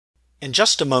In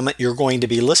just a moment, you're going to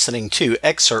be listening to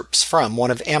excerpts from one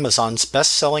of Amazon's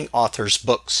best-selling authors'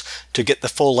 books. To get the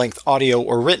full-length audio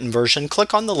or written version,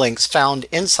 click on the links found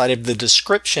inside of the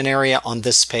description area on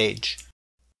this page.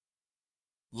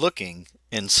 Looking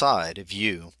inside of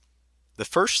you. The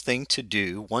first thing to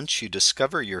do once you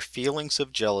discover your feelings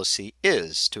of jealousy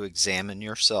is to examine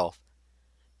yourself.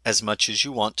 As much as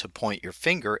you want to point your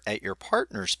finger at your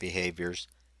partner's behaviors,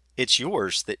 it's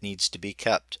yours that needs to be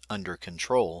kept under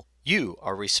control. You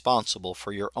are responsible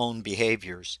for your own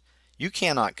behaviors. You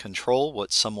cannot control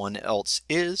what someone else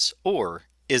is or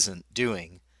isn't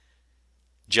doing.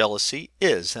 Jealousy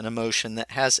is an emotion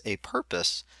that has a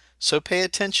purpose, so pay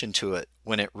attention to it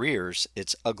when it rears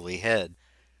its ugly head.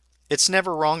 It's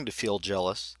never wrong to feel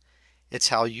jealous. It's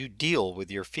how you deal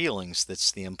with your feelings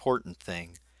that's the important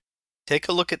thing. Take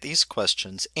a look at these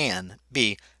questions and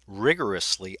be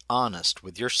rigorously honest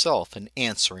with yourself in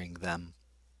answering them.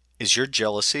 Is your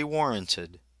jealousy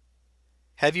warranted?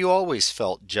 Have you always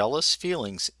felt jealous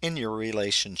feelings in your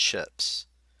relationships?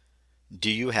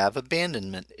 Do you have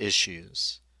abandonment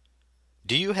issues?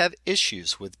 Do you have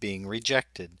issues with being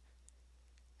rejected?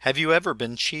 Have you ever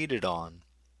been cheated on?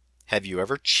 Have you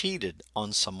ever cheated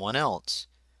on someone else?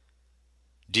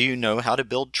 Do you know how to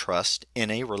build trust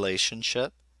in a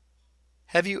relationship?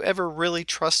 Have you ever really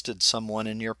trusted someone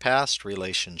in your past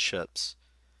relationships?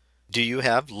 Do you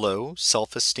have low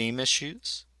self-esteem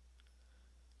issues?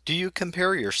 Do you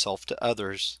compare yourself to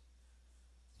others?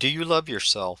 Do you love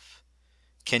yourself?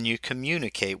 Can you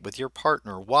communicate with your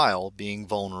partner while being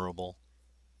vulnerable?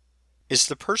 Is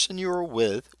the person you are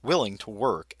with willing to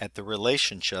work at the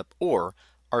relationship, or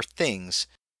are things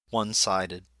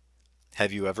one-sided?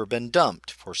 Have you ever been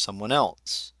dumped for someone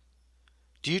else?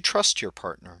 Do you trust your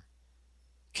partner?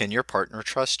 Can your partner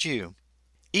trust you?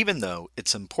 Even though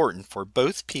it's important for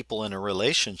both people in a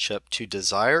relationship to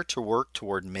desire to work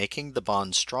toward making the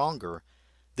bond stronger,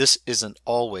 this isn't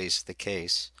always the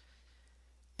case.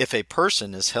 If a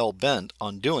person is hell-bent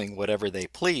on doing whatever they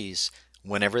please,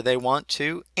 whenever they want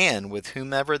to, and with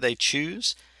whomever they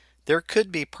choose, there could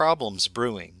be problems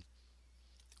brewing.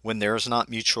 When there is not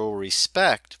mutual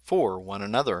respect for one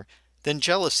another, then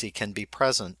jealousy can be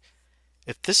present.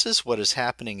 If this is what is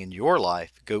happening in your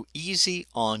life, go easy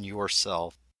on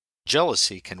yourself.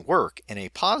 Jealousy can work in a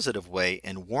positive way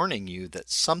in warning you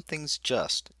that something's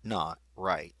just not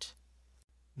right.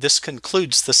 This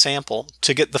concludes the sample.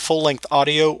 To get the full-length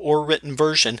audio or written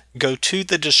version, go to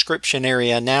the description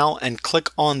area now and click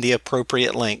on the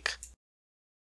appropriate link.